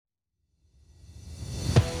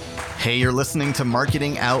Hey, you're listening to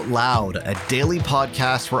Marketing Out Loud, a daily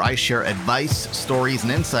podcast where I share advice, stories,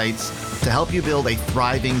 and insights to help you build a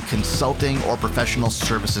thriving consulting or professional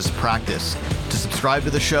services practice. To subscribe to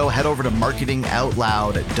the show, head over to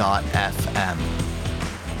marketingoutloud.fm.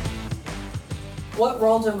 What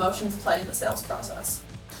role do emotions play in the sales process?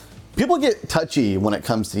 People get touchy when it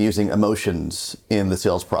comes to using emotions in the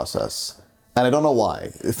sales process. And I don't know why.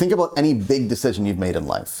 Think about any big decision you've made in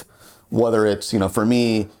life. Whether it's, for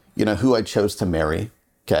me, who I chose to marry,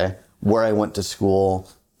 okay? Where I went to school,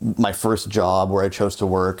 my first job, where I chose to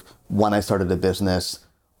work, when I started a business.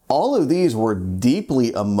 All of these were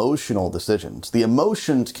deeply emotional decisions. The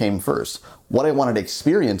emotions came first. What I wanted to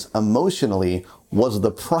experience emotionally was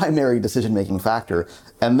the primary decision-making factor.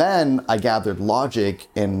 And then I gathered logic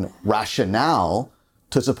and rationale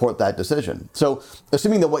to support that decision. So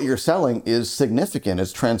assuming that what you're selling is significant,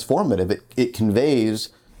 is transformative, it conveys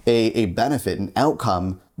a benefit, an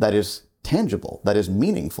outcome that is tangible, that is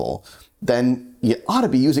meaningful, then you ought to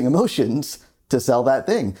be using emotions to sell that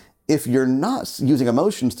thing. If you're not using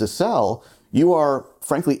emotions to sell, you are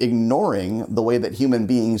frankly ignoring the way that human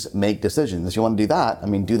beings make decisions. If you want to do that,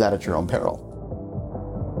 do that at your own peril.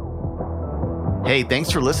 Hey, thanks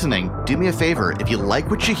for listening. Do me a favor, if you like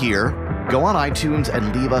what you hear, go on iTunes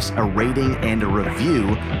and leave us a rating and a review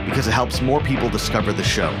because it helps more people discover the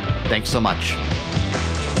show. Thanks so much.